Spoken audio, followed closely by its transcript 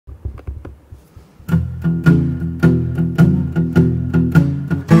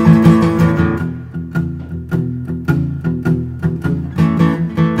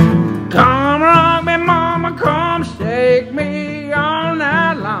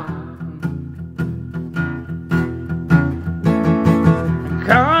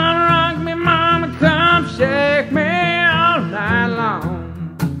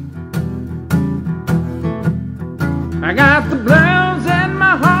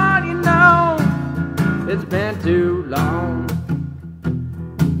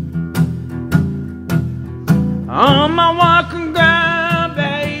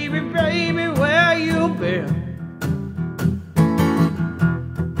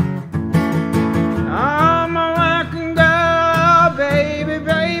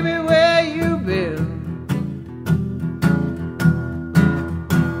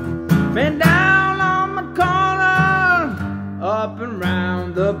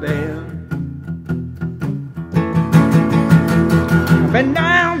bed. I've been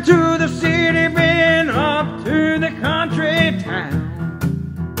down to the city, been up to the country town.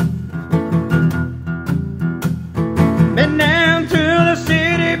 Been down to the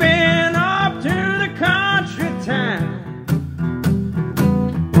city, been up to the country town.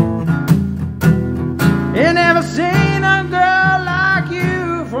 You never seen a girl like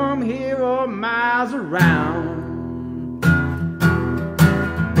you from here or miles around.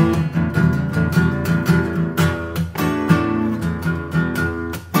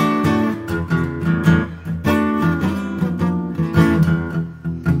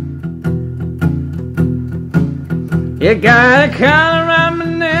 You got a collar around my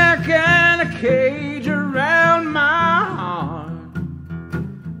neck and a cage around my heart.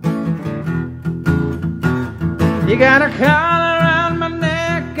 You got a collar around my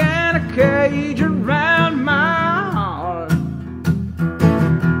neck and a cage around my heart.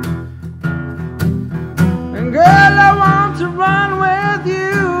 And girl, I want to run with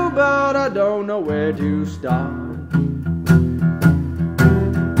you, but I don't know where to start.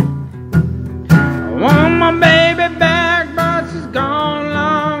 I want my baby back, but she's gone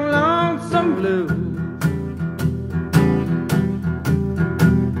long, lonesome blue.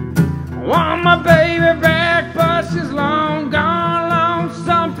 I want my baby back, but she's long gone,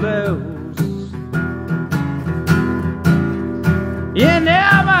 lonesome blues. You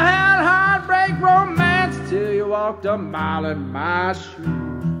never had heartbreak romance till you walked a mile in my shoes.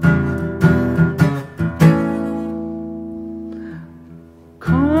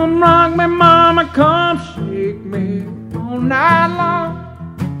 Come rock me, mama, come shake me all night long.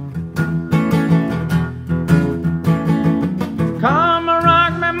 Come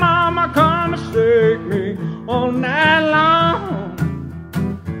rock me, mama, come shake me all night long.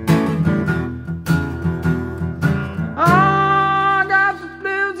 Oh, I got the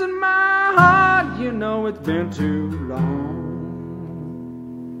blues in my heart, you know it's been too long.